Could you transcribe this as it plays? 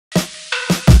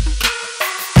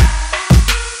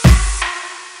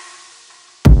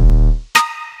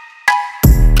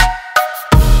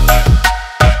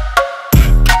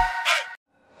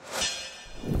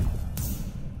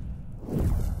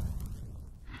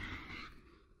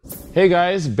Hey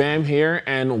guys, Bam here,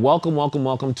 and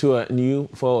welcome to a new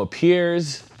foe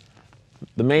appears.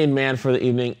 The main man for the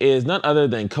evening is none other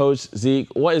than Coach Zeke.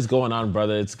 What is going on,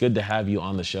 brother? It's good to have you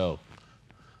on the show.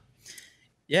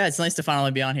 Yeah, it's nice to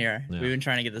finally be on here. Yeah. We've been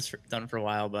trying to get this done for a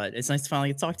while, but it's nice to finally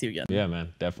get to talk to you again. Yeah,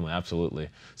 man, definitely, absolutely.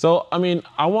 So,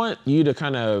 I want you to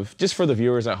kind of, just for the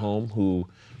viewers at home who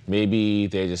maybe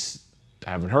they just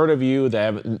haven't heard of you,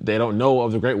 they don't know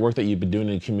of the great work that you've been doing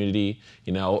in the community,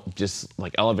 just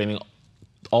like elevating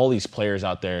all these players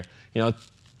out there,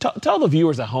 tell the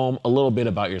viewers at home a little bit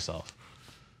about yourself.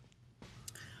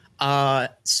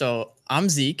 So I'm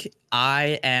Zeke.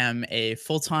 I am a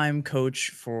full-time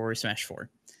coach for Smash 4.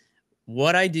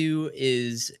 What I do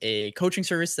is a coaching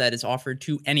service that is offered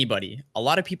to anybody. A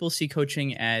lot of people see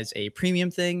coaching as a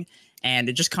premium thing, and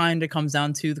it just kind of comes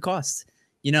down to the cost.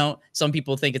 Some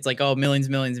people think it's like, oh, millions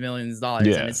of dollars,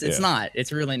 and it's not.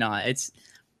 It's really not.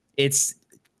 It's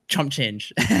chump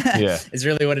change. Yeah, is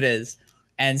really what it is.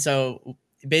 And so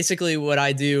basically what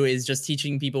I do is just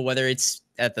teaching people, whether it's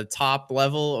at the top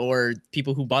level or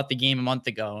people who bought the game a month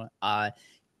ago,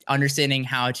 understanding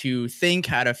how to think,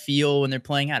 how to feel when they're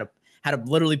playing, how to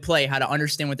literally play, how to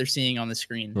understand what they're seeing on the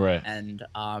screen. right. And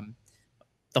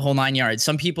the whole 9 yards.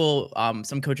 Some people,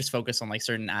 some coaches focus on like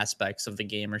certain aspects of the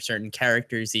game or certain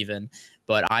characters even,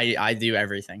 but I do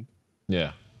everything.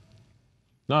 Yeah.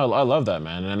 No, I love that,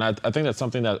 man. And I think that's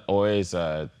something that always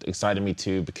excited me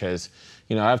too, because,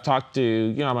 I've talked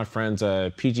to, my friends,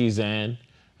 PG Zan,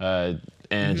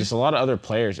 and just a lot of other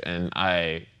players, and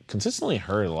I consistently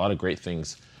heard a lot of great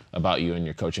things about you and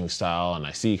your coaching style, and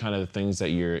I see kind of the things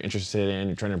that you're interested in.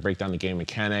 You're trying to break down the game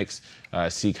mechanics,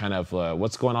 see kind of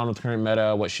what's going on with the current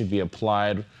meta, what should be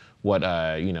applied, what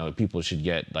people should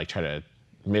try to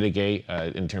mitigate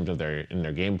in terms of their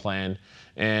game plan.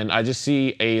 And I just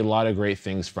see a lot of great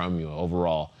things from you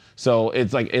overall. So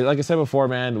it's like I said before,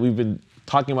 man, we've been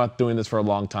talking about doing this for a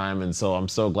long time, and so I'm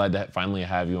so glad to finally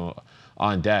have you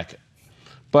on deck.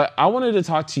 But I wanted to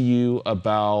talk to you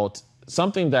about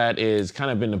something that is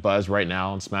kind of been the buzz right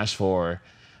now in Smash 4.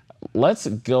 Let's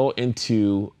go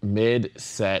into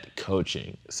mid-set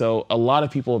coaching. So a lot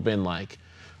of people have been like,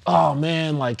 oh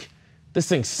man, like this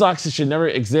thing sucks, it should never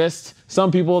exist.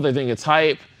 Some people, they think it's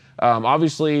hype.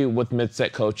 Obviously with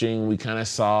mid-set coaching, we kind of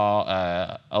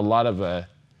saw a lot of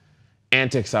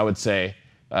antics, I would say,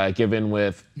 given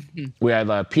with, we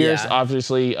had Pierce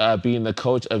obviously being the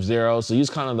coach of Zero. So he's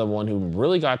kind of the one who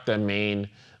really got the main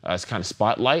kind of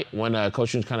spotlight when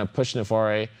coaching was kind of pushing the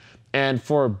foray. And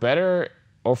for better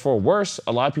or for worse,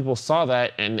 a lot of people saw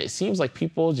that, and it seems like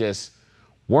people just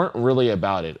weren't really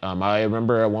about it. I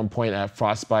remember at one point at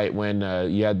Frostbite when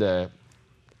you had the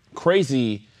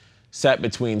crazy set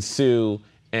between Sue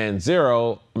and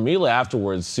Zero, immediately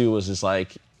afterwards, Sue was just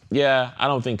like, yeah, I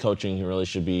don't think coaching really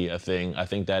should be a thing. I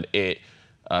think that it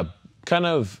kind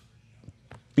of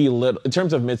in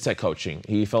terms of mid-set coaching,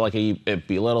 he felt like it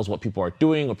belittles what people are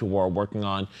doing, what people are working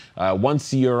on.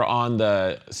 Once you're on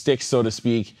the stick, so to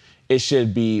speak, it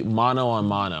should be mano on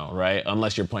mano, right?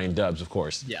 Unless you're playing dubs, of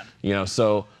course. Yeah.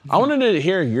 So I wanted to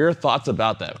hear your thoughts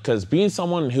about that, because being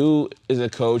someone who is a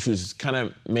coach who's kind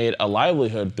of made a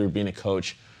livelihood through being a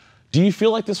coach, do you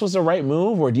feel like this was the right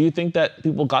move, or do you think that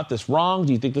people got this wrong?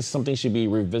 Do you think this is something should be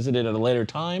revisited at a later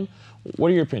time?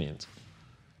 What are your opinions?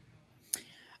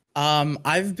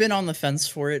 I've been on the fence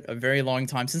for it a very long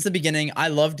time. Since the beginning, I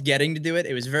loved getting to do it.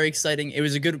 It was very exciting. It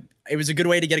was a good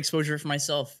way to get exposure for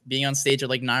myself. Being on stage at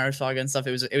like Naira Saga and stuff,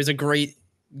 it was a great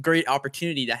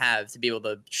opportunity to have, to be able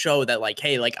to show that like,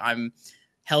 hey, like I'm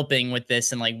helping with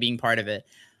this and like being part of it.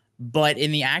 But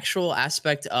in the actual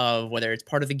aspect of whether it's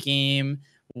part of the game,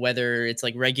 whether it's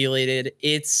like regulated,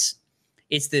 it's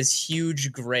this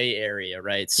huge gray area,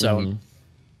 right? So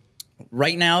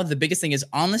right now, the biggest thing is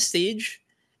on the stage.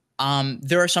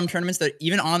 There are some tournaments that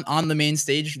even on the main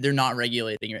stage, they're not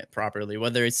regulating it properly,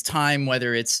 whether it's time,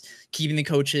 whether it's keeping the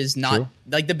coaches not True.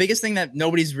 Like the biggest thing that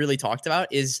nobody's really talked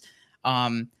about is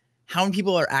how many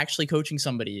people are actually coaching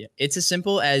somebody. It's as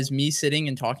simple as me sitting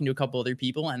and talking to a couple other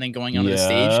people and then going onto the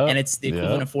stage, and it's the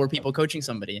equivalent of 4 people coaching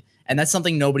somebody. And that's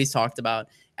something nobody's talked about.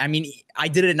 I mean, I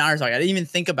did it at Naruto. I didn't even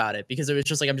think about it because it was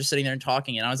just like, I'm just sitting there and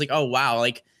talking. And I was like, oh, wow,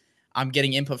 like I'm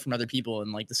getting input from other people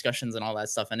and like discussions and all that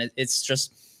stuff. And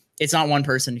it's not one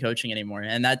person coaching anymore.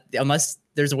 And that, unless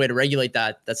there's a way to regulate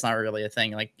that, that's not really a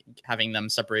thing. Like having them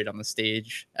separate on the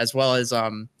stage as well as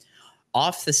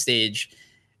off the stage,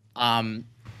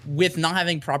 with not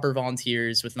having proper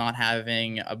volunteers, with not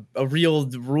having a real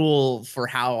rule for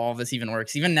how all this even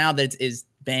works. Even now that it is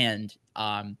banned,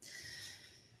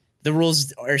 the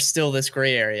rules are still this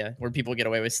gray area where people get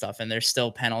away with stuff, and there's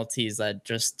still penalties that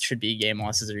just should be game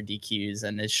losses or DQs,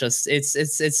 and it's just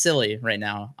it's silly right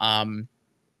now.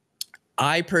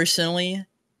 I personally,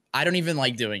 I don't even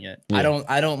like doing it. Yeah.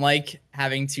 I don't like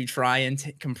having to try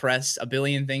and compress a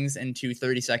billion things into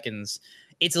 30 seconds.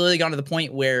 It's literally gone to the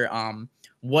point where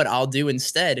what I'll do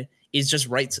instead is just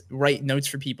write notes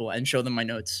for people and show them my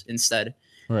notes instead,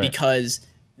 Right. because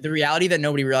the reality that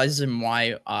nobody realizes and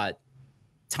why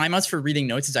timeouts for reading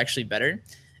notes is actually better.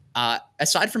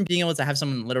 Aside from being able to have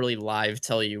someone literally live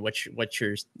tell you what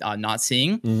you're not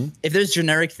seeing, if there's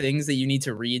generic things that you need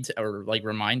to read or like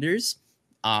reminders,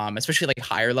 especially like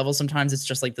higher levels, sometimes it's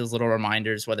just like those little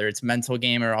reminders, whether it's mental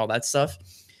game or all that stuff.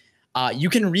 You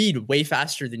can read way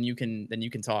faster than you can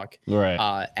talk,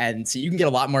 Right. and so you can get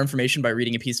a lot more information by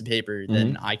reading a piece of paper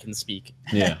than I can speak.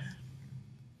 Yeah.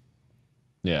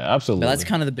 Yeah, absolutely. But that's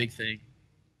kind of the big thing.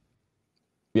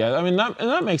 Yeah, I mean,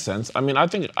 that makes sense. I mean, I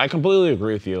think I completely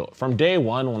agree with you. From day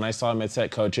one, when I saw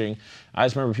mid-set coaching, I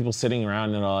just remember people sitting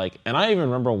around and like, and I even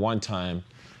remember one time,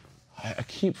 I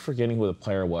keep forgetting who the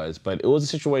player was, but it was a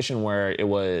situation where it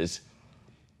was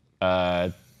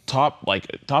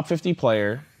top 50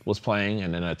 player was playing,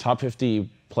 and then a top 50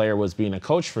 player was being a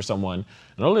coach for someone.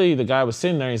 And literally the guy was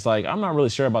sitting there, he's like, I'm not really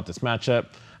sure about this matchup.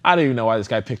 I don't even know why this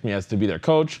guy picked me as to be their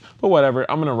coach, but whatever,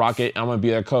 I'm gonna rock it, I'm gonna be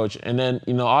their coach. And then,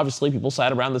 obviously people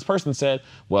sat around this person and said,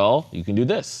 well, you can do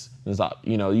this. You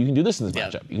can do this in this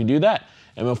matchup, you can do that.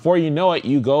 And before you know it,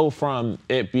 you go from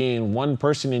it being one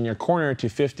person in your corner to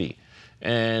 50.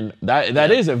 And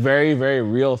that is a very, very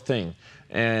real thing.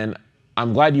 And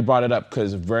I'm glad you brought it up,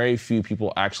 because very few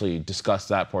people actually discuss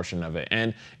that portion of it.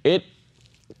 And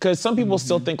because some people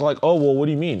still think like, oh, well, what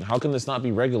do you mean? How can this not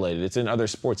be regulated? It's in other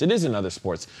sports. It is in other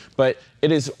sports, but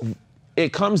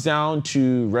it comes down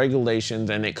to regulations,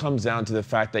 and it comes down to the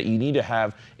fact that you need to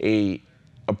have a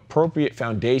appropriate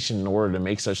foundation in order to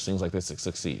make such things like this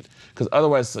succeed. Because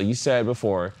otherwise, like you said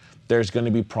before, there's going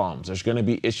to be problems. There's going to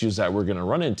be issues that we're going to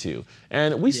run into.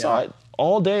 And we saw it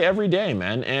all day, every day,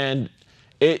 man. And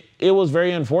it was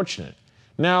very unfortunate.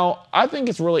 Now, I think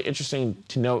it's really interesting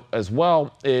to note as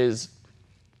well is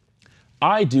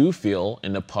I do feel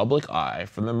in the public eye,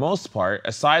 for the most part,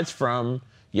 aside from,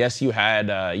 yes, you had,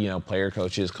 player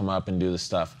coaches come up and do this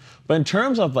stuff. But in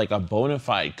terms of like a bona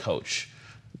fide coach,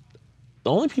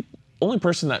 the only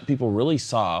person that people really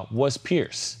saw was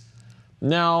Pierce.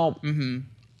 Now,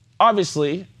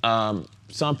 obviously,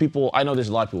 some people, I know there's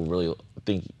a lot of people really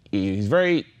think he's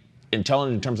very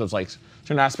intelligent in terms of like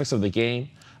certain aspects of the game.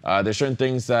 There's certain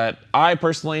things that I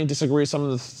personally disagree with some of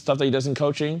the stuff that he does in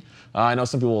coaching. I know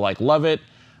some people like love it.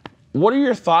 What are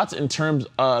your thoughts in terms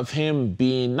of him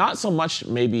being not so much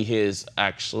maybe his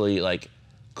actually like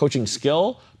coaching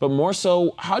skill, but more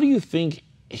so how do you think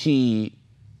he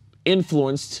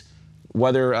influenced,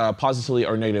 whether positively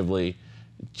or negatively,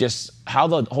 just how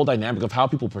the whole dynamic of how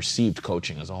people perceived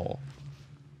coaching as a whole?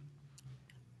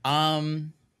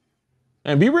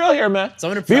 And be real here, man. So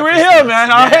I'm gonna be real here, man.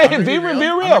 All right, be real,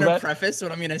 I'm gonna man. preface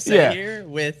what I'm gonna say here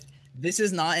with this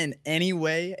is not in any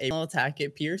way a attack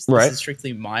at Pierce. This is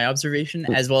strictly my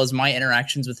observation as well as my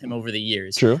interactions with him over the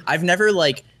years. True. I've never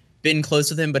like been close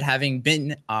with him, but having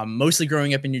been mostly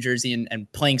growing up in New Jersey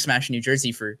and playing Smash in New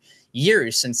Jersey for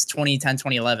years since 2010,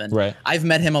 2011. Right. I've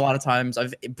met him a lot of times.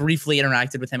 I've briefly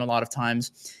interacted with him a lot of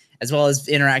times, as well as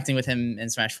interacting with him in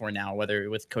Smash 4 now, whether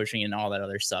with coaching and all that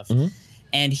other stuff.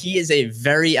 And he is a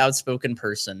very outspoken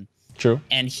person. True.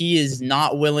 And he is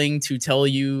not willing to tell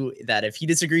you that if he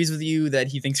disagrees with you, that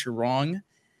he thinks you're wrong.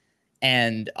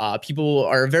 And people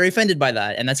are very offended by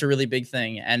that. And that's a really big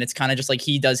thing. And it's kind of just like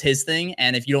he does his thing.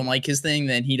 And if you don't like his thing,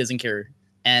 then he doesn't care.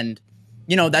 And,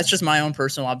 that's just my own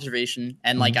personal observation.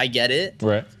 And like, I get it.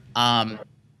 Right.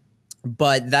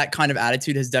 But that kind of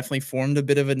attitude has definitely formed a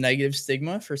bit of a negative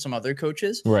stigma for some other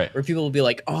coaches. Right. Where people will be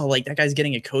like, oh, like that guy's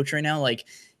getting a coach right now. Like,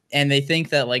 and they think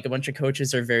that like a bunch of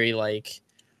coaches are very like,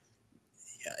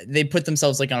 they put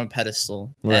themselves like on a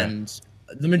pedestal. Right. And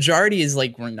the majority is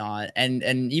like, we're not. And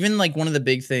even like one of the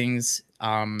big things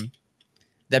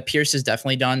that Pierce has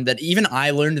definitely done, that even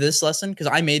I learned this lesson, because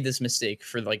I made this mistake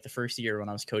for like the first year when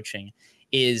I was coaching,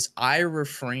 is I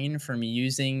refrain from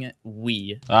using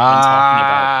we when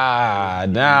talking about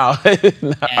now.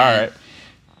 All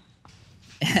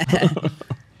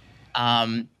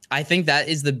right. I think that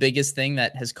is the biggest thing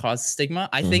that has caused stigma.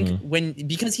 I think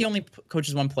because he only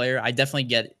coaches one player, I definitely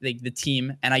get the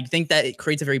team. And I think that it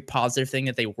creates a very positive thing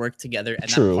that they work together.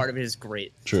 And that part of it is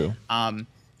great. True.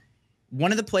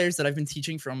 One of the players that I've been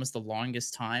teaching for almost the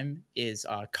longest time is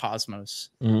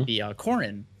Cosmos, the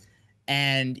Corrin.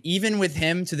 And even with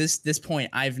him to this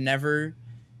point, I've never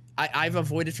I've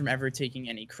avoided from ever taking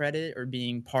any credit or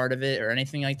being part of it or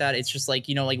anything like that. It's just like,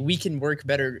 you know, like we can work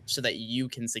better so that you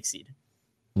can succeed.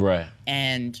 Right.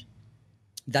 And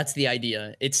that's the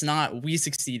idea. It's not we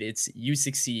succeed, it's you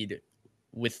succeed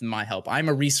with my help. I'm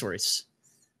a resource.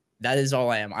 That is all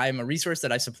I am. I am a resource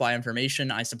that I supply information.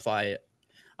 I supply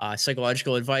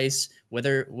psychological advice, what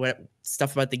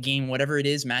stuff about the game, whatever it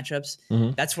is, matchups.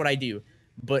 That's what I do.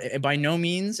 But by no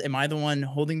means am I the one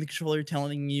holding the controller,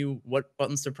 telling you what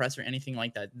buttons to press or anything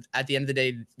like that. At the end of the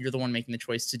day, you're the one making the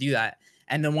choice to do that,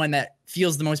 and the one that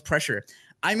feels the most pressure.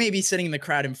 I may be sitting in the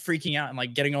crowd and freaking out and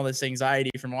like getting all this anxiety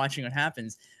from watching what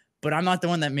happens, but I'm not the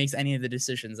one that makes any of the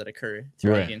decisions that occur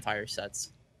throughout the entire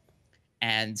sets.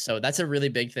 And so that's a really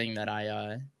big thing that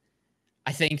I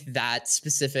think that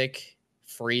specific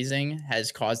phrasing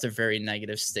has caused a very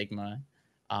negative stigma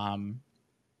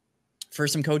for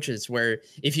some coaches, where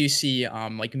if you see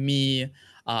like me,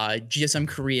 GSM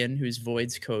Korean, who's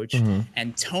Void's coach,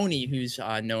 and Tony, who's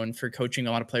known for coaching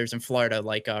a lot of players in Florida,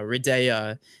 like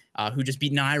Ridea, who just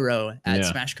beat Nairo at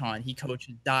SmashCon. He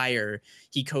coaches Dair.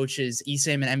 He coaches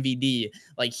Esam and MVD.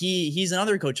 Like he's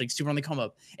another coach, like super on the come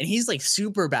up, and he's like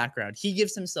super background. He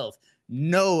gives himself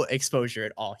no exposure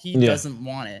at all. He doesn't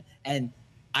want it, and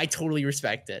I totally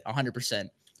respect it 100%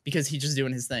 because he's just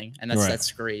doing his thing, and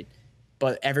that's great.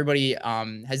 But everybody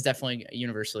has definitely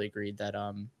universally agreed that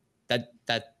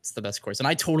that's the best course, and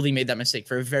I totally made that mistake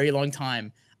for a very long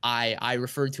time. I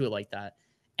referred to it like that.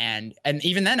 And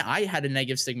even then, I had a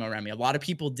negative stigma around me. A lot of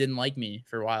people didn't like me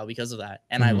for a while because of that,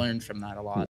 and I learned from that a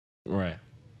lot. Right,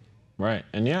 right,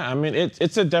 and yeah, I mean,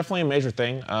 it's definitely a major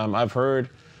thing. I've heard,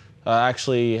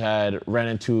 actually had ran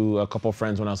into a couple of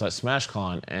friends when I was at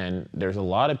SmashCon, and there's a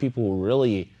lot of people who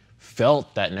really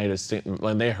felt that negative stigma.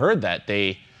 When they heard that,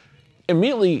 they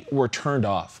immediately were turned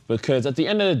off, because at the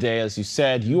end of the day, as you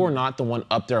said, you are not the one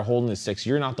up there holding the sticks.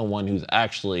 You're not the one who's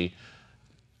actually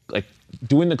like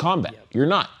doing the combat. You're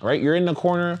not, right? You're in the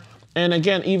corner. And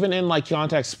again, even in like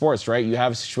contact sports, right? You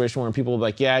have a situation where people are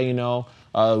like, yeah, you know,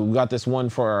 we got this one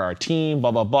for our team,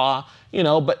 blah, blah, blah, you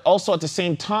know, but also at the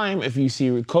same time, if you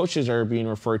see coaches are being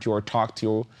referred to or talked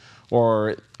to,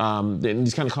 or in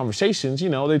these kind of conversations, you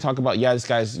know, they talk about, yeah, this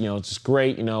guy's, you know, it's just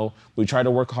great, you know, we try to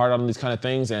work hard on these kind of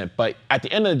things. But at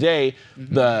the end of the day,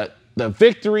 the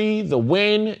victory, the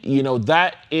win, you know,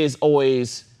 that is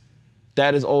always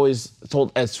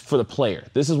told as for the player.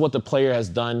 This is what the player has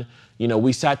done. You know,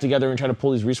 we sat together and tried to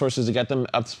pull these resources to get them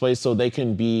up to place so they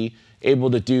can be able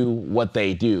to do what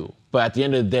they do. But at the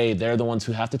end of the day, they're the ones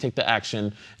who have to take the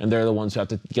action, and they're the ones who have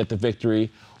to get the victory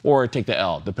or take the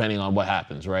L, depending on what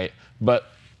happens, right?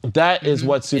 But that is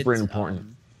what's super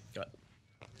important.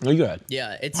 No, you go ahead.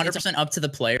 Yeah, it's 100% up to the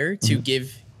player to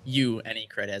give you any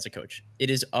credit as a coach. It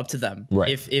is up to them. Right.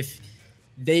 If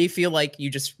they feel like you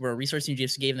just were a resource and you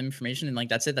just gave them information and like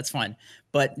that's it, that's fine.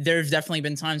 But there's definitely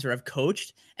been times where I've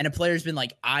coached and a player's been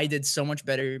like, I did so much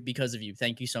better because of you.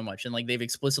 Thank you so much. And like they've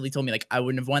explicitly told me like I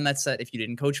wouldn't have won that set if you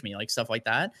didn't coach me, like stuff like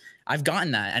that. I've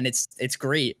gotten that and it's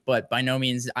great, but by no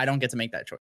means I don't get to make that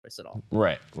choice at all.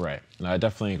 Right, right. No, I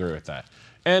definitely agree with that.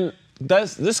 And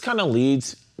this kind of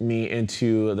leads me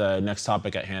into the next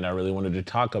topic at hand I really wanted to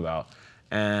talk about.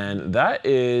 And that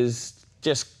is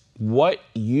just what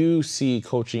you see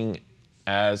coaching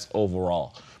as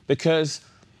overall. Because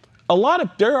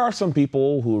there are some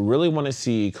people who really want to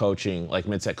see coaching, like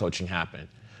mid-set coaching, happen.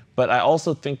 But I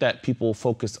also think that people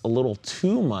focus a little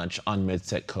too much on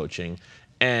mid-set coaching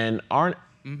and aren't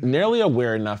nearly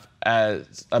aware enough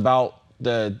about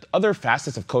the other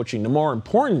facets of coaching, the more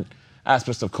important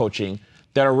aspects of coaching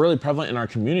that are really prevalent in our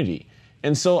community.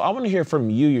 And so I want to hear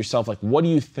from you yourself, like, what do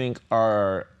you think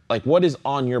are, like, what is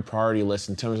on your priority list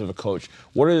in terms of a coach?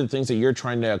 What are the things that you're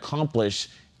trying to accomplish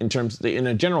in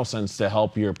a general sense to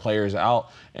help your players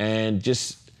out and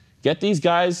just get these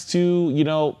guys to,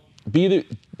 be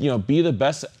the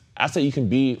best asset you can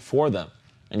be for them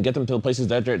and get them to the places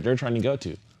that they're trying to go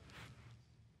to?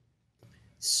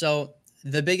 So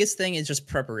the biggest thing is just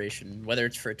preparation, whether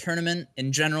it's for a tournament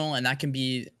in general, and that can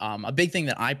be a big thing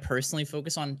that I personally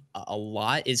focus on a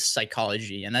lot is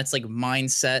psychology, and that's like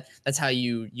mindset. That's how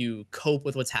you cope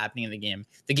with what's happening in the game.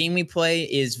 The game we play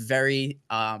is very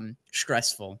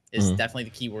stressful, is definitely the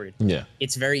key word. Yeah.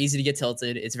 It's very easy to get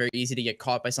tilted. It's very easy to get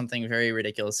caught by something very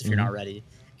ridiculous if you're not ready,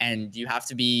 and you have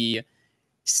to be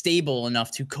stable enough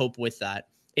to cope with that.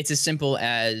 It's as simple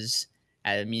as,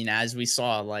 as we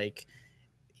saw, like,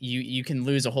 you can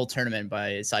lose a whole tournament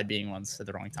by side being once at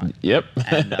the wrong time. Yep.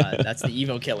 And that's the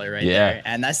Evo killer right there.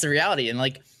 And that's the reality. And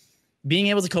like being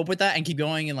able to cope with that and keep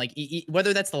going and like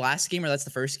whether that's the last game or that's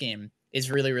the first game is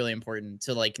really, really important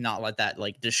to like not let that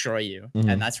like destroy you.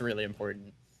 And that's really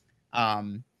important.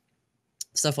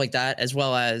 stuff like that, as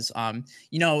well as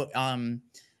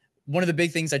one of the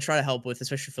big things I try to help with,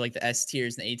 especially for like the S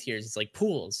tiers and the A tiers, is like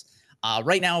pools.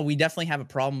 Right now, we definitely have a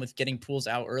problem with getting pools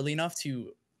out early enough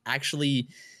to actually,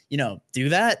 do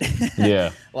that.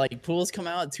 Yeah. Like pools come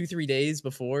out 2-3 days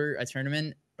before a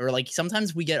tournament, or like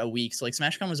sometimes we get a week. So like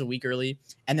SmashCon was a week early,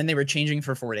 and then they were changing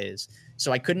for 4 days.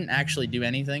 So I couldn't actually do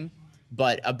anything.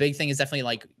 But a big thing is definitely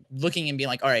like looking and being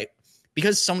like, all right,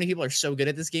 because so many people are so good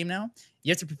at this game now,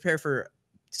 you have to prepare for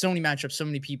so many matchups, so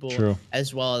many people, True.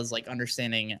 as well as like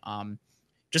understanding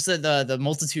just the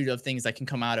multitude of things that can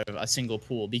come out of a single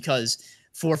pool, because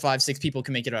 4, 5, 6 people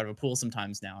can make it out of a pool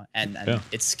sometimes now, and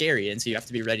it's scary, and so you have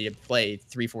to be ready to play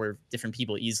 3, 4 different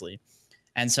people easily,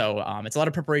 and so it's a lot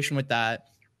of preparation with that,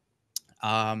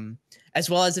 as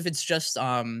well as if it's just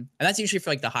and that's usually for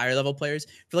like the higher level players.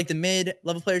 For like the mid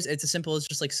level players, it's as simple as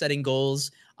just like setting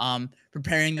goals,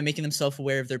 preparing them, making them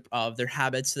self-aware of their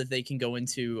habits, so that they can go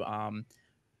into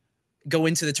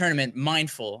the tournament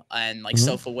mindful and like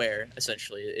self-aware.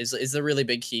 Essentially is the really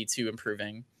big key to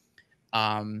improving.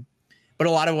 But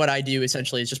a lot of what I do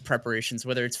essentially is just preparations,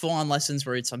 whether it's full-on lessons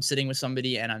where I'm sitting with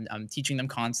somebody and I'm teaching them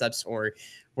concepts, or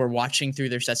we're watching through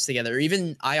their sets together. Or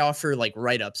even I offer like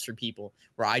write-ups for people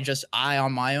where I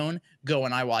on my own go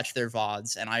and I watch their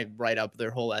VODs and I write up their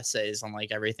whole essays on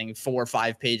like everything, 4 or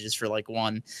 5 pages for like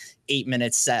one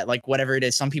 8-minute set, like whatever it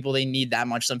is. Some people they need that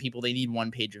much. Some people they need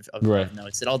 1 page of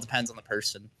notes. It all depends on the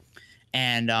person.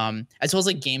 And as well as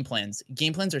like game plans.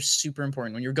 Game plans are super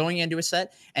important when you're going into a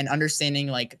set, and understanding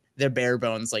like their bare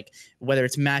bones, like whether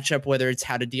it's matchup, whether it's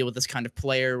how to deal with this kind of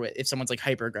player, if someone's like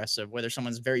hyper aggressive, whether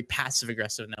someone's very passive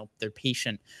aggressive and they're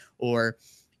patient, or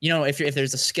if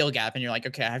there's a skill gap and you're like,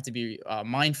 okay, I have to be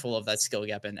mindful of that skill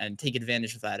gap and take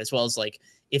advantage of that, as well as like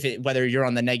whether you're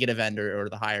on the negative end or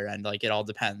the higher end, like it all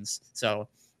depends. So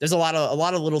there's a lot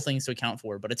of little things to account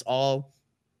for, but it's all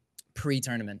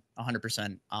pre-tournament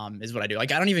 100% is what I do.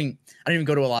 Like I don't even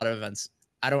go to a lot of events.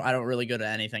 I don't really go to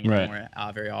anything anymore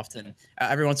very often.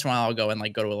 Every once in a while I'll go and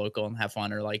like go to a local and have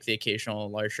fun, or like the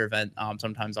occasional larger event.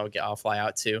 Sometimes I'll fly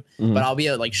out too. But I'll be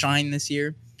at like Shine this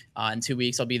year. In 2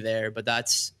 weeks I'll be there, but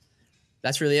that's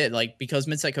really it. Like, because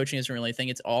mid-set coaching isn't really a thing.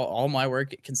 It's all my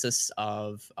work consists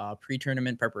of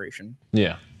pre-tournament preparation.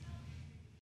 Yeah.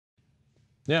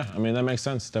 Yeah, I mean, that makes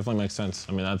sense. Definitely makes sense.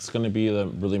 I mean, that's going to be the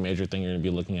really major thing you're going to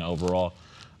be looking at overall,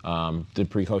 the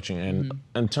pre-coaching. And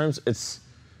in terms,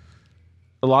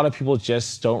 a lot of people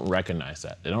just don't recognize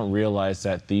that. They don't realize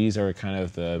that these are kind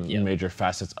of the major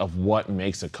facets of what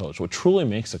makes a coach, what truly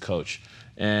makes a coach.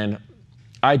 And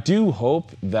I do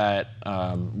hope that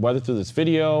whether through this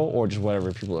video or just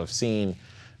whatever people have seen,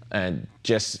 and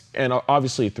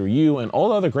obviously through you and all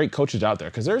the other great coaches out there,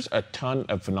 because there's a ton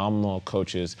of phenomenal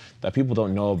coaches that people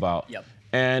don't know about. Yep.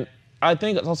 And I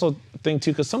think it's also a thing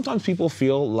too, because sometimes people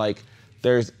feel like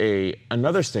there's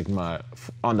another stigma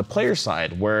on the player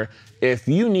side, where if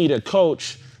you need a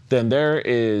coach, then there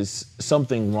is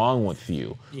something wrong with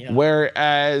you. Yeah.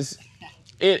 Whereas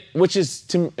which is,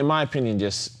 in my opinion,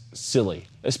 just silly,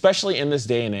 especially in this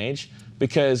day and age,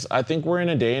 because I think we're in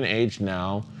a day and age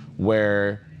now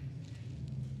where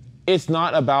it's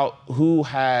not about who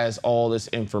has all this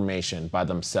information by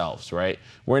themselves, right?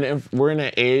 We're in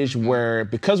an age where,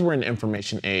 because we're in an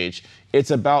information age, it's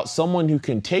about someone who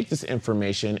can take this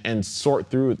information and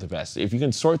sort through it the best. If you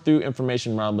can sort through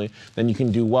information broadly, then you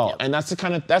can do well. Yep. And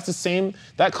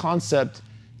that concept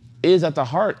is at the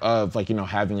heart of, like,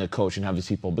 having a coach and having these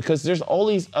people, because there's all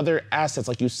these other assets,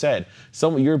 like you said.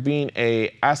 You're being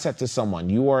a asset to someone.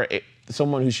 You are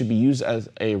someone who should be used as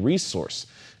a resource.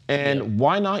 And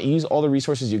why not use all the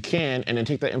resources you can, and then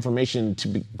take that information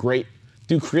to create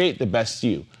the best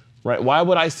you, right? Why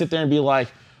would I sit there and be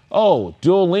like, oh,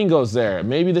 Duolingo's there,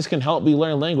 maybe this can help me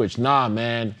learn language? Nah,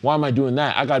 man, why am I doing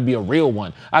that? I gotta be a real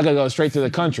one. I gotta go straight to the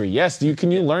country. Yes,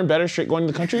 can you learn better straight going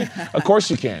to the country? Of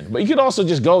course you can. But you could also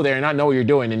just go there and not know what you're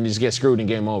doing and just get screwed and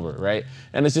game over, right?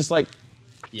 And it's just like,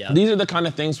 these are the kind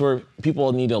of things where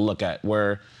people need to look at,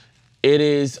 where it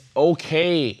is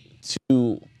okay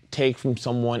to take from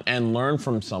someone and learn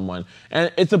from someone. And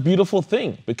it's a beautiful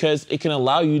thing, because it can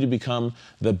allow you to become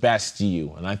the best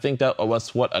you. And I think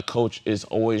that's what a coach is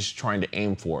always trying to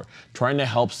aim for, trying to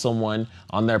help someone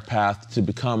on their path to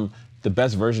become the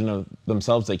best version of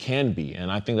themselves they can be.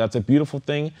 And I think that's a beautiful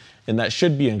thing, and that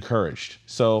should be encouraged.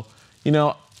 So,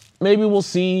 maybe we'll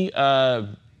see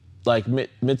like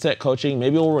mid-set coaching,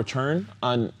 maybe it'll return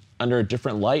under a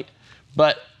different light.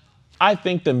 But I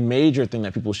think the major thing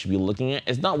that people should be looking at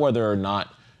is not whether or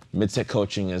not mid-set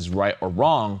coaching is right or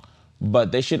wrong,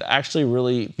 but they should actually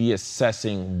really be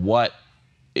assessing what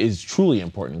is truly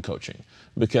important in coaching.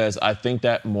 Because I think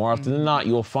that more often than not,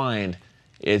 you'll find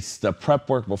It's the prep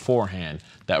work beforehand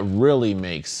that really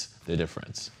makes the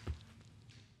difference.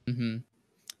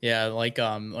 Yeah, like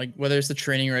whether it's the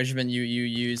training regimen you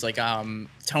use, like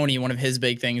Tony, one of his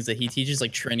big things that he teaches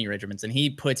like training regimens, and he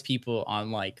puts people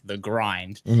on like the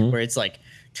grind where it's like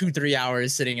 2-3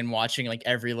 hours sitting and watching like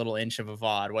every little inch of a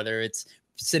VOD, whether it's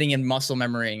sitting and muscle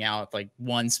memorying out like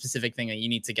one specific thing that you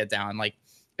need to get down. Like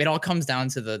it all comes down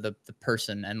to the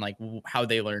person and like how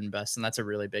they learn best, and that's a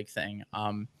really big thing.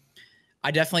 I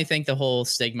definitely think the whole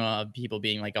stigma of people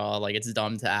being like, oh, like it's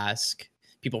dumb to ask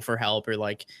people for help, or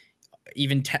like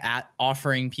even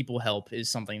offering people help is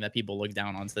something that people look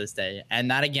down on to this day. And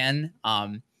that again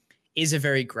is a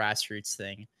very grassroots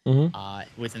thing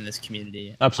within this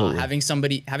community. Absolutely.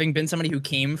 Having been somebody who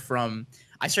came from,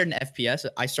 I started in FPS.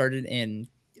 I started in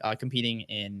competing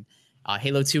in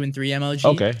Halo 2 and 3 MLG.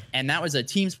 Okay. And that was a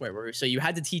team sport so you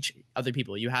had to teach other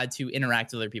people. You had to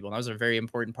interact with other people. And that was a very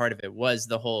important part of it, was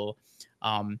the whole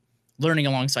learning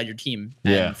alongside your team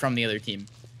and from the other team.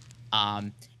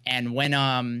 And when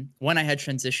I had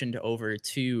transitioned over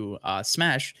to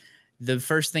Smash, the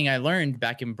first thing I learned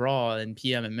back in Brawl and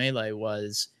PM and Melee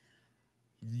was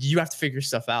you have to figure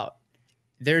stuff out.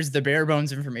 There's the bare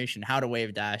bones information, how to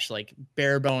wave dash, like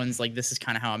bare bones, like this is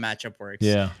kind of how a matchup works.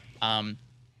 Yeah.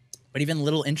 But even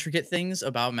little intricate things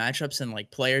about matchups and like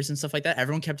players and stuff like that,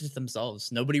 everyone kept it to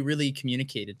themselves. Nobody really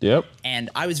communicated. Yep. And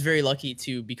I was very lucky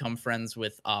to become friends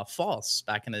with False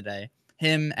back in the day.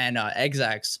 Him and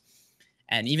Exax.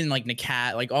 And even like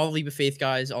Nakat, like all the Leap of Faith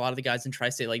guys, a lot of the guys in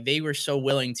Tri-State, like they were so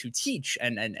willing to teach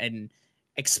and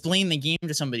explain the game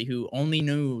to somebody who only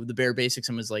knew the bare basics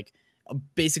and was like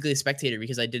basically a spectator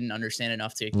because I didn't understand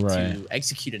enough to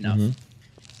execute enough.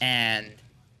 And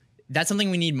that's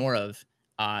something we need more of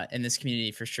in this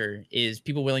community for sure, is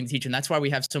people willing to teach. And that's why we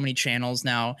have so many channels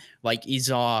now, like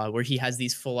Iza, where he has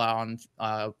these full on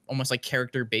almost like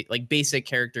basic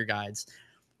character guides,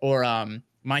 or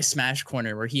My Smash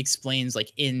Corner, where he explains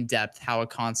like in depth how a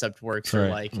concept works, or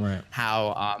like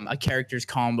how a character's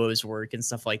combos work and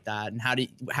stuff like that, and how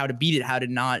to beat it, how to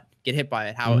not get hit by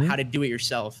it, how to do it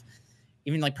yourself,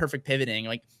 even like perfect pivoting,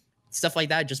 like stuff like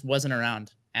that just wasn't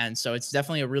around. And so it's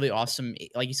definitely a really awesome,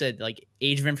 like you said, like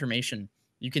age of information.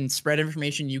 You can spread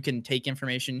information, you can take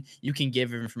information, you can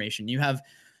give information. You have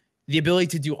the ability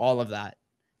to do all of that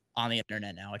on the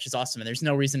internet now, which is awesome. And there's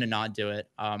no reason to not do it.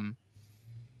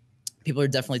 People are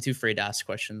definitely too afraid to ask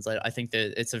questions. I think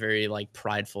that it's a very like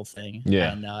prideful thing.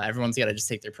 Yeah. And everyone's got to just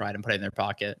take their pride and put it in their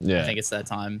pocket. Yeah. I think it's that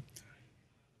time.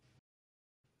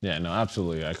 Yeah, no,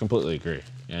 absolutely. I completely agree.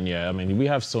 And yeah, I mean, we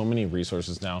have so many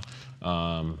resources now.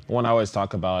 One I always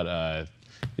talk about,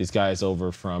 these guys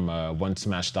over from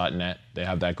OneSmash.net, they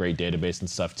have that great database and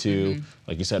stuff too.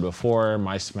 Like you said before,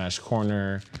 My Smash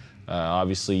Corner.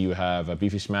 Obviously, you have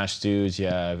Beefy Smash Dudes, you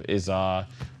have Iza,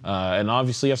 and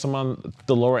obviously you have some on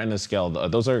the lower end of the scale.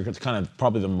 Those are kind of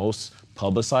probably the most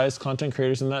publicized content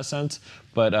creators in that sense.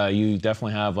 But you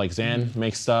definitely have like Zan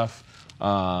make stuff,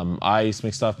 Ice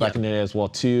make stuff back in the day as well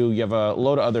too. You have a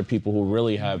load of other people who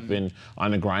really have been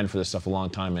on the grind for this stuff a long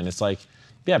time. And it's like,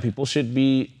 yeah, people should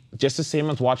be just the same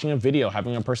as watching a video,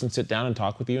 having a person sit down and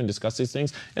talk with you and discuss these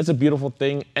things. It's a beautiful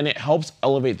thing, and it helps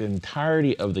elevate the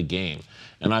entirety of the game.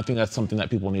 And I think that's something that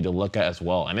people need to look at as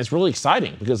well. And it's really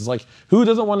exciting because it's like, who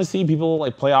doesn't want to see people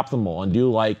like play optimal and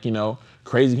do like, you know,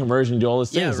 crazy conversion, do all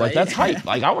these things. Like that's hype.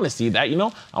 Like I want to see that, you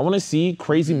know, I want to see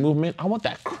crazy movement. I want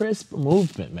that crisp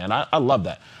movement, man. I love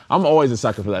that. I'm always a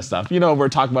sucker for that stuff. You know, we were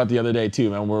talking about the other day too,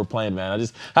 man, when we were playing, man. I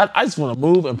just want to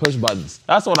move and push buttons.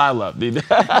 That's what I love, dude.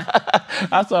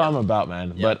 That's what I'm about,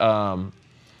 man. But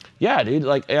yeah, dude,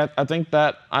 like I think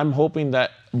that I'm hoping that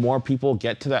more people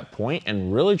get to that point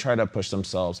and really try to push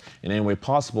themselves in any way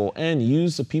possible and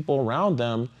use the people around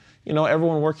them, you know,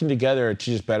 everyone working together to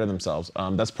just better themselves.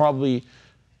 That's probably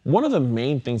one of the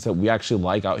main things that we actually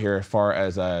like out here as far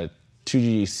as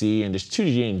 2GDC and just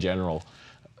 2GD in general.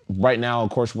 Right now,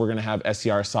 of course, we're going to have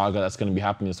SCR Saga that's going to be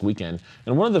happening this weekend.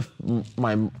 And one of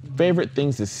my favorite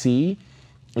things to see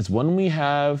is when we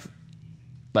have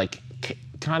like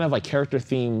kind of like character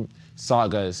theme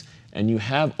sagas and you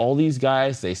have all these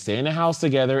guys, they stay in a house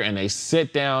together and they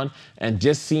sit down and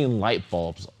just seeing light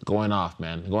bulbs going off,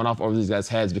 man, going off over these guys'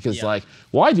 heads because like,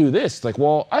 well, I do this. Like,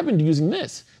 well, I've been using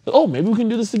this. Oh, maybe we can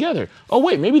do this together. Oh,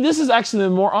 wait, maybe this is actually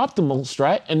the more optimal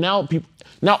strat. And now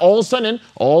all of a sudden,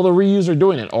 all the reuse are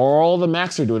doing it, or all the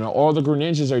Max are doing it, all the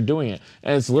Greninjas are doing it.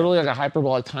 And it's literally like a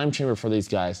hyperbolic time chamber for these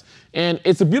guys. And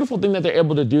it's a beautiful thing that they're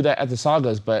able to do that at the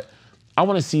sagas, but I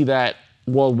want to see that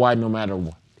worldwide no matter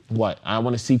what. I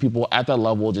want to see people at that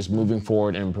level just moving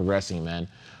forward and progressing, man.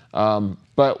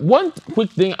 But one quick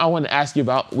thing I want to ask you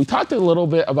about, we talked a little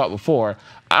bit about before.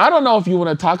 I don't know if you want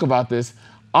to talk about this.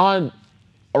 on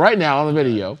right now on the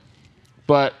video,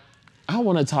 but I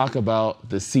want to talk about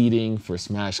the seeding for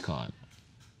SmashCon.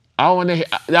 I want to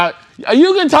now.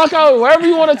 You can talk out wherever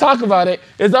you want to talk about it.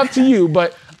 It's up to you,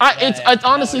 but it's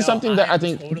honestly something that I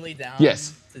think. Totally down.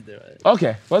 Yes. To do it.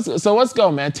 Okay, let's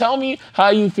go, man. Tell me how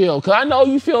you feel, because I know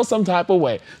you feel some type of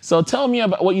way. So tell me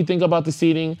about what you think about the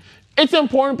seeding. It's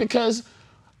important because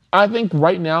I think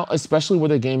right now, especially where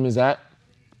the game is at,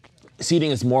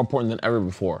 seeding is more important than ever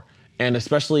before. And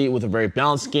especially with a very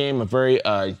balanced game, a very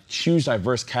huge,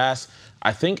 diverse cast,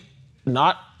 I think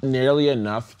not nearly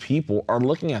enough people are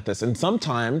looking at this. And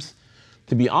sometimes,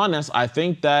 to be honest, I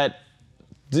think that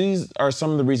these are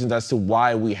some of the reasons as to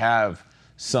why we have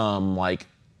some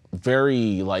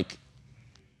very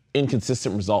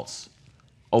inconsistent results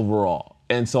overall.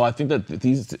 And so I think that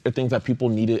these are things that people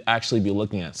need to actually be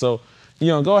looking at. So,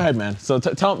 go ahead, man. So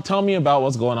tell me about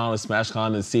what's going on with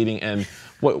SmashCon and seeding and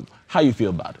how you feel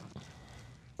about it.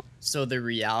 So the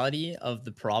reality of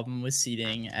the problem with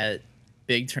seeding at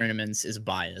big tournaments is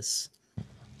bias.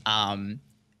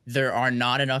 There are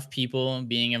not enough people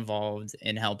being involved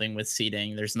in helping with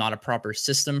seeding. There's not a proper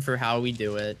system for how we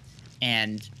do it.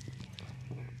 And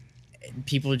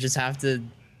people just have to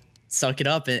suck it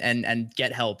up and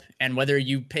get help. And whether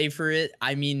you pay for it,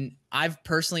 I mean, I've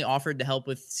personally offered to help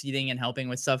with seeding and helping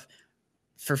with stuff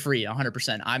for free,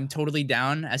 100%. I'm totally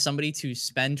down as somebody to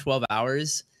spend 12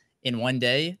 hours in one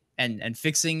day and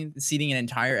fixing seeding an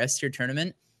entire S tier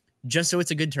tournament just so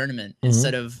it's a good tournament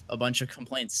instead of a bunch of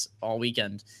complaints all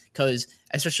weekend. Because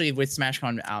especially with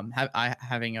SmashCon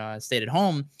having stayed at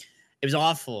home, it was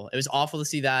awful. It was awful to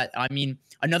see that. I mean,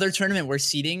 another tournament where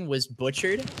seeding was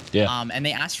butchered, and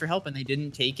they asked for help and they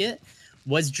didn't take it,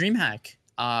 was DreamHack.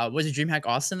 Was it DreamHack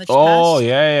Austin that just passed?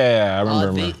 Yeah. I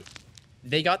remember.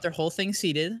 They got their whole thing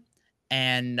seeded,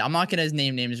 and I'm not going to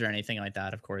name names or anything like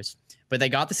that, of course. But they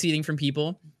got the seeding from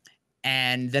people,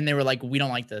 and then they were like, we don't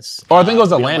like this. Oh, I think it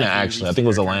was Atlanta, actually. I think it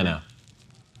was Atlanta.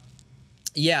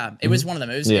 Yeah, it was one of them.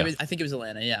 I think it was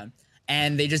Atlanta, yeah.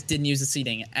 And they just didn't use the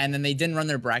seeding. And then they didn't run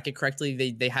their bracket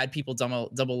correctly. They had people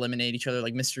double eliminate each other,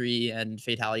 like Mystery and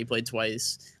Fatality played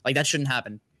twice. Like, that shouldn't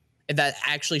happen. That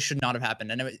actually should not have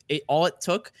happened. And all it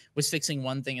took was fixing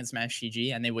one thing in Smash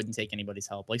GG, and they wouldn't take anybody's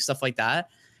help. Like, stuff like that.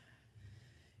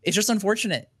 It's just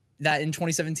unfortunate that in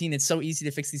 2017, it's so easy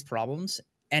to fix these problems.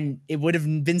 And it would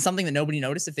have been something that nobody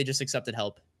noticed if they just accepted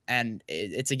help. And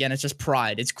it's just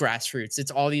pride. It's grassroots.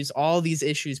 It's all these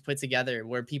issues put together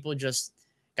where people just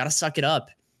got to suck it up.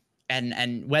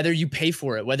 And whether you pay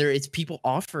for it, whether it's people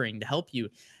offering to help you.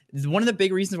 One of the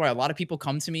big reasons why a lot of people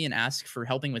come to me and ask for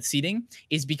helping with seeding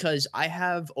is because I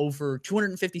have over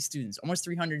 250 students, almost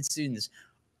 300 students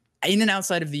in and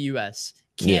outside of the US,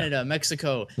 Canada,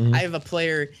 Mexico. I have a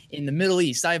player in the Middle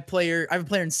East. I have a player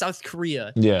in South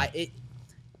Korea.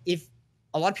 If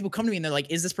a lot of people come to me and they're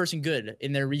like, is this person good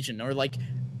in their region? Or like,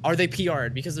 are they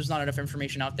PR'd because there's not enough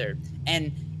information out there?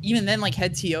 And even then, like,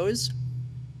 head TOs,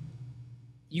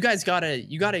 you guys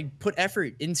gotta put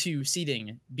effort into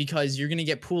seeding, because you're gonna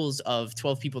get pools of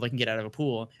 12 people that can get out of a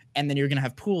pool, and then you're gonna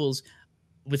have pools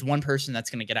with one person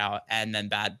that's gonna get out, and then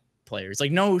bad players.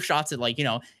 Like, no shots at, like,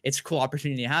 it's a cool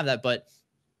opportunity to have that, but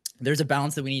there's a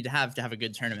balance that we need to have a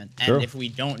good tournament. And if we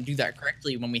don't do that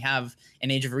correctly, when we have an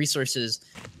age of resources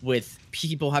with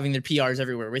people having their PRs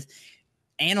everywhere, with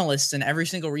analysts in every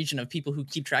single region of people who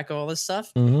keep track of all this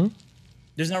stuff,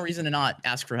 there's no reason to not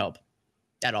ask for help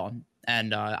at all.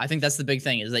 And I think that's the big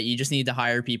thing, is that you just need to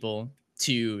hire people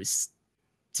to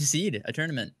seed a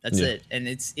tournament. That's it. And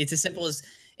it's as simple as,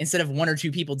 instead of one or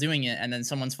two people doing it and then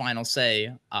someone's final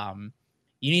say,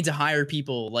 you need to hire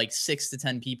people, like 6 to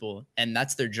 10 people, and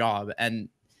that's their job. And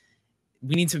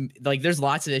we need to, like, there's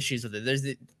lots of issues with it.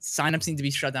 The signups need to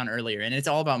be shut down earlier, and it's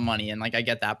all about money. And like, I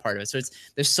get that part of it. So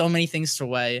there's so many things to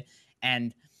weigh,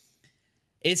 and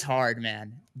it's hard,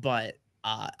 man. But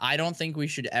I don't think we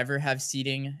should ever have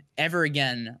seeding ever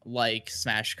again like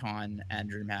SmashCon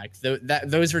and DreamHack.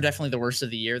 Those were definitely the worst of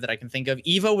the year that I can think of.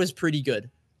 Evo was pretty good.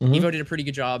 Evo did a pretty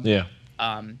good job. Yeah.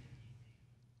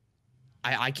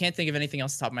 I can't think of anything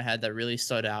else off the top of my head that really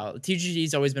stood out.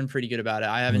 TGG's always been pretty good about it.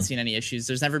 I haven't seen any issues.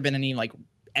 There's never been any, like,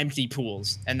 empty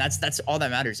pools, and that's all that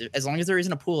matters. As long as there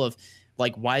isn't a pool of,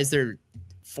 like, why is there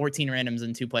 14 randoms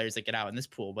and 2 players that get out in this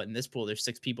pool, but in this pool there's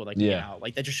 6 people that can get out?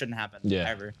 Like, that just shouldn't happen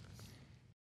ever.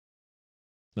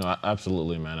 No,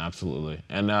 absolutely, man, absolutely.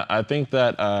 And I think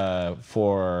that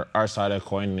for our side of the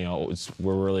coin,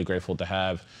 we're really grateful to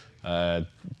have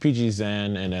PG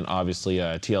Zen, and then obviously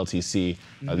TLTC.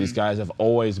 These guys have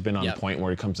always been on point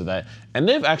when it comes to that, and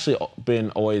they've actually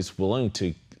been always willing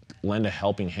to lend a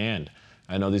helping hand.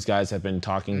 I know these guys have been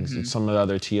talking to some of the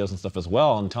other TOs and stuff as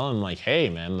well, and telling them, like, hey,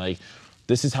 man, like,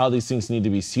 this is how these things need to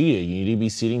be seated. You need to be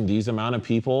seating these amount of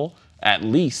people at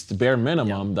least, bare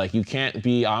minimum. Like you can't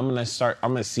be, I'm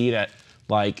gonna seat at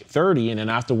like 30, and then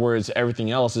afterwards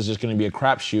everything else is just going to be a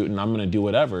crapshoot, and I'm going to do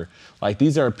whatever. Like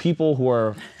these are people who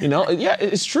are, yeah,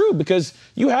 it's true, because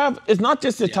you have, it's not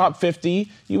just the top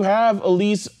 50. You have a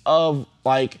least of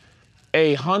like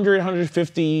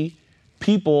 150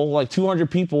 people, like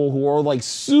 200 people who are like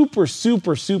super,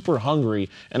 super, super hungry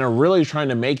and are really trying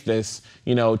to make this,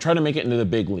 trying to make it into the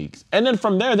big leagues. And then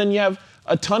from there, then you have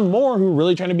a ton more who are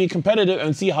really trying to be competitive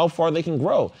and see how far they can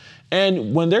grow.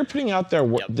 And when they're putting out their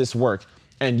this work,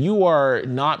 and you are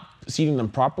not seeding them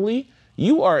properly,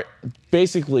 you are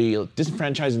basically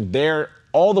disenfranchising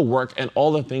all the work and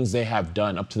all the things they have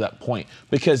done up to that point,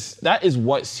 because that is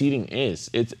what seeding is.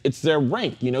 It's their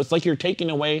rank. It's like you're taking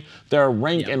away their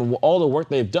rank and all the work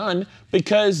they've done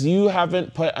because you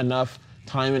haven't put enough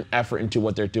time and effort into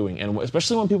what they're doing. And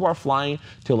especially when people are flying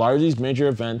to a lot of these major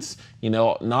events,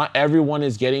 not everyone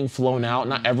is getting flown out.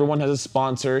 Not everyone has a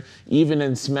sponsor. Even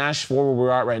in Smash 4 where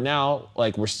we're at right now,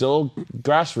 like we're still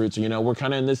grassroots, we're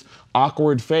kind of in this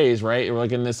awkward phase, right? We're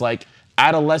like in this like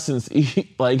adolescence,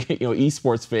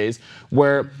 esports phase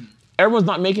where everyone's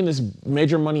not making this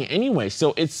major money anyway.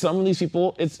 So it's some of these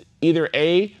people, it's either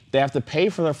A, they have to pay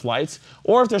for their flights,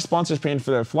 or if their sponsor's paying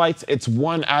for their flights, it's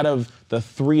 1 out of the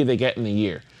 3 they get in the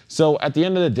year. So at the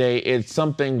end of the day, it's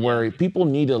something where people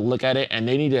need to look at it and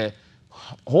they need to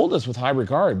hold us with high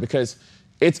regard, because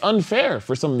it's unfair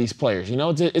for some of these players.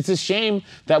 It's a shame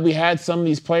that we had some of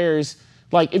these players,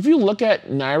 like if you look at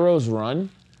Nairo's run,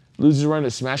 loses run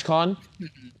at SmashCon,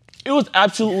 it was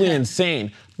absolutely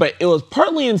insane. But it was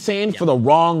partly insane for the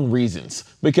wrong reasons,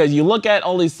 because you look at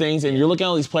all these things and you're looking at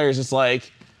all these players, it's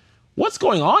like, what's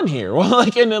going on here? Well,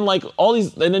 and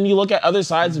then you look at other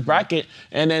sides of the bracket,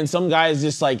 and then some guys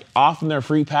just like off in their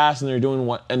free pass and they're doing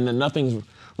and then nothing's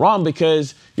wrong,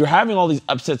 because you're having all these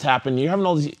upsets happen, you're having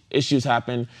all these issues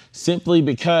happen simply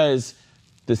because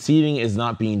the seeding is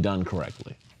not being done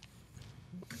correctly.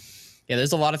 Yeah,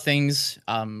 there's a lot of things,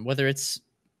 whether it's,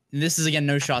 this is again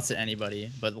no shots at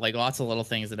anybody, but like lots of little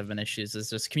things that have been issues. Is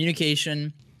just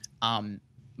communication.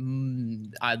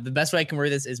 The best way I can word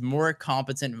this is more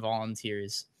competent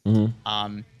volunteers.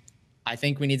 I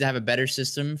think we need to have a better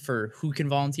system for who can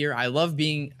volunteer. I love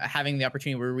having the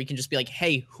opportunity where we can just be like,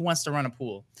 hey, who wants to run a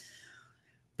pool?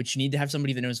 But you need to have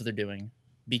somebody that knows what they're doing,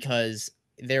 because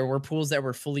there were pools that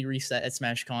were fully reset at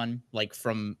SmashCon, like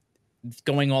from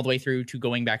going all the way through to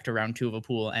going back to round 2 of a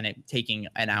pool and it taking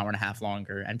an hour and a half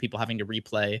longer, and people having to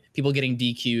replay, people getting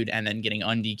DQ'd and then getting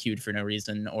undQ'd for no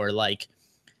reason, or like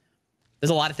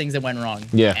there's a lot of things that went wrong.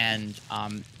 Yeah. And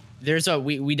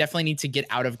we definitely need to get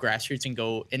out of grassroots and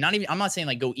go, and I'm not saying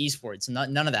like go esports,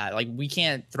 none of that. Like we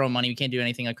can't throw money, we can't do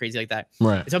anything like crazy like that.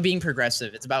 Right. It's about being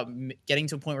progressive. It's about getting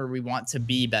to a point where we want to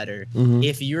be better.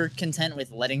 If you're content with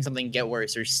letting something get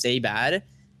worse or stay bad,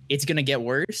 it's going to get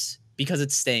worse because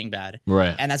it's staying bad.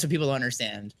 Right. And that's what people don't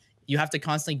understand. You have to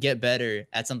constantly get better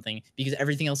at something because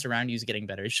everything else around you is getting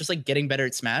better. It's just like getting better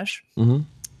at Smash.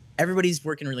 Everybody's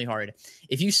working really hard.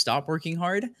 If you stop working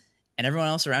hard and everyone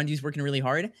else around you is working really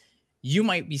hard, you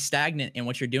might be stagnant in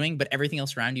what you're doing, but everything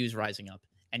else around you is rising up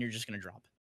and you're just going to drop.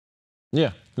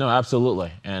 Yeah, no,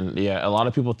 absolutely. And yeah, a lot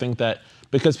of people think that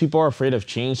because people are afraid of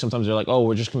change, sometimes they're like, oh,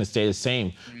 we're just going to stay the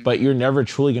same. But you're never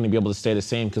truly going to be able to stay the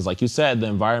same because, like you said, the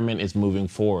environment is moving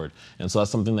forward. And so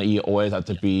that's something that you always have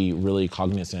to be really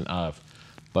cognizant of.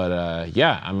 But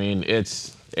yeah, I mean,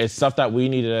 it's stuff that we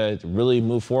need to really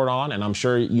move forward on. And I'm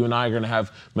sure you and I are going to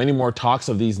have many more talks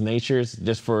of these natures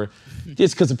just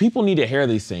because people need to hear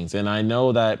these things. And I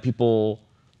know that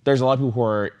there's a lot of people who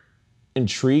are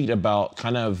intrigued about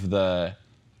kind of the,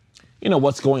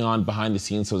 what's going on behind the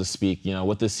scenes, so to speak,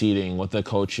 with the seating, with the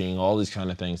coaching, all these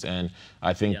kind of things. And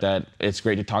I think that it's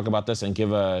great to talk about this and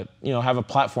have a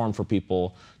platform for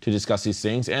people to discuss these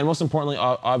things. And most importantly,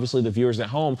 obviously the viewers at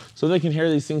home, so they can hear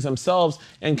these things themselves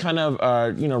and kind of,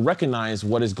 recognize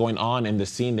what is going on in the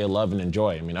scene they love and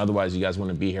enjoy. I mean, otherwise you guys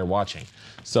wouldn't be here watching.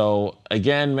 So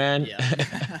again, man,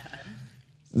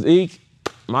 Zeke,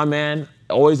 my man,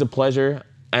 always a pleasure.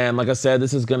 And like I said,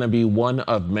 this is going to be one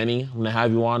of many. I'm going to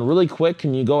have you on. Really quick,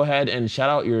 can you go ahead and shout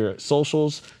out your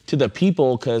socials to the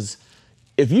people? Because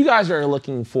if you guys are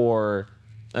looking for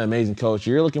an amazing coach,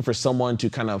 you're looking for someone to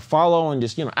kind of follow and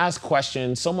just, ask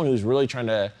questions, someone who's really trying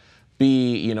to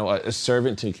be, a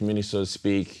servant to the community, so to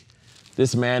speak,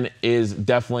 this man is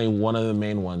definitely one of the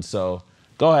main ones. So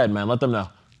go ahead, man. Let them know.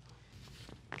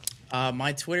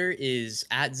 My Twitter is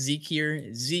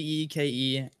 @Zekehere,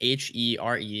 ZekeHERE.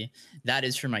 That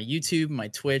is for my YouTube, my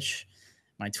Twitch,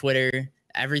 my Twitter,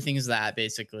 everything's that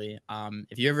basically.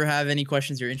 If you ever have any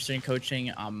questions, you're interested in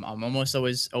coaching, I'm almost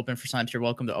always open for signups. You're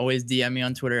welcome to always DM me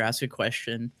on Twitter, ask a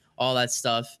question, all that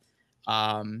stuff.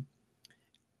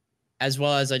 As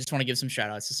well as I just want to give some shout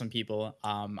outs to some people.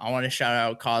 I want to shout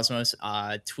out Cosmos,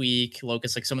 Tweak,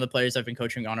 Locust, like some of the players I've been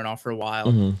coaching on and off for a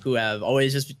while who have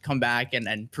always just come back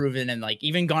and proven and like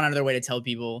even gone out of their way to tell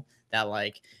people that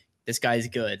like this guy's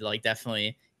good, like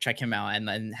definitely check him out, and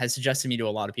then has suggested me to a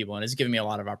lot of people and has given me a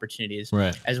lot of opportunities.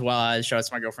 Right. As well as shout out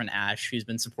to my girlfriend Ash, who's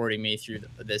been supporting me through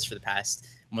this for the past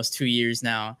almost 2 years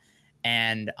now.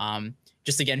 And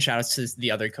just again, shout outs to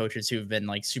the other coaches who've been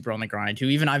like super on the grind, who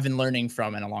even I've been learning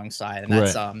from and alongside. And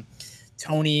that's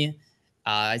Tony,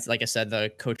 like I said,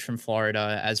 the coach from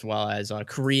Florida, as well as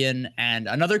Korean, and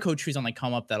another coach who's on the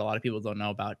come up that a lot of people don't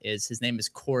know about is his name is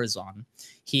Corazon.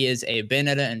 He is a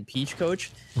Bayonetta and Peach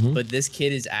coach, but this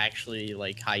kid is actually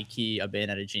like high key a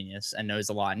Bayonetta genius and knows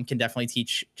a lot and can definitely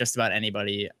teach just about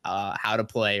anybody how to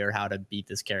play or how to beat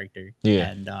this character. Yeah.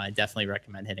 And I definitely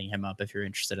recommend hitting him up if you're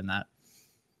interested in that.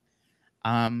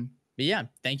 But yeah,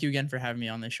 thank you again for having me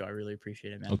on this show. I really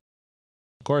appreciate it, man. Of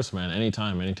course, man.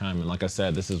 Anytime. And like I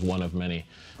said, this is one of many.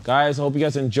 Guys, I hope you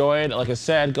guys enjoyed. Like I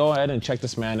said, go ahead and check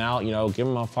this man out. You know, give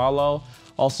him a follow.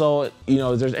 Also, you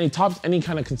know, if there's any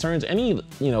kind of concerns, anything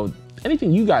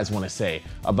you guys want to say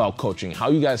about coaching, how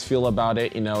you guys feel about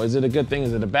it. You know, is it a good thing?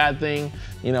 Is it a bad thing?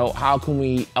 You know, how can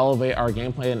we elevate our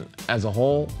gameplay as a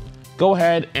whole? Go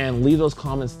ahead and leave those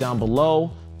comments down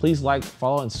below. Please like,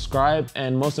 follow, and subscribe.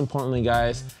 And most importantly,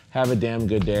 guys, have a damn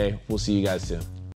good day. We'll see you guys soon.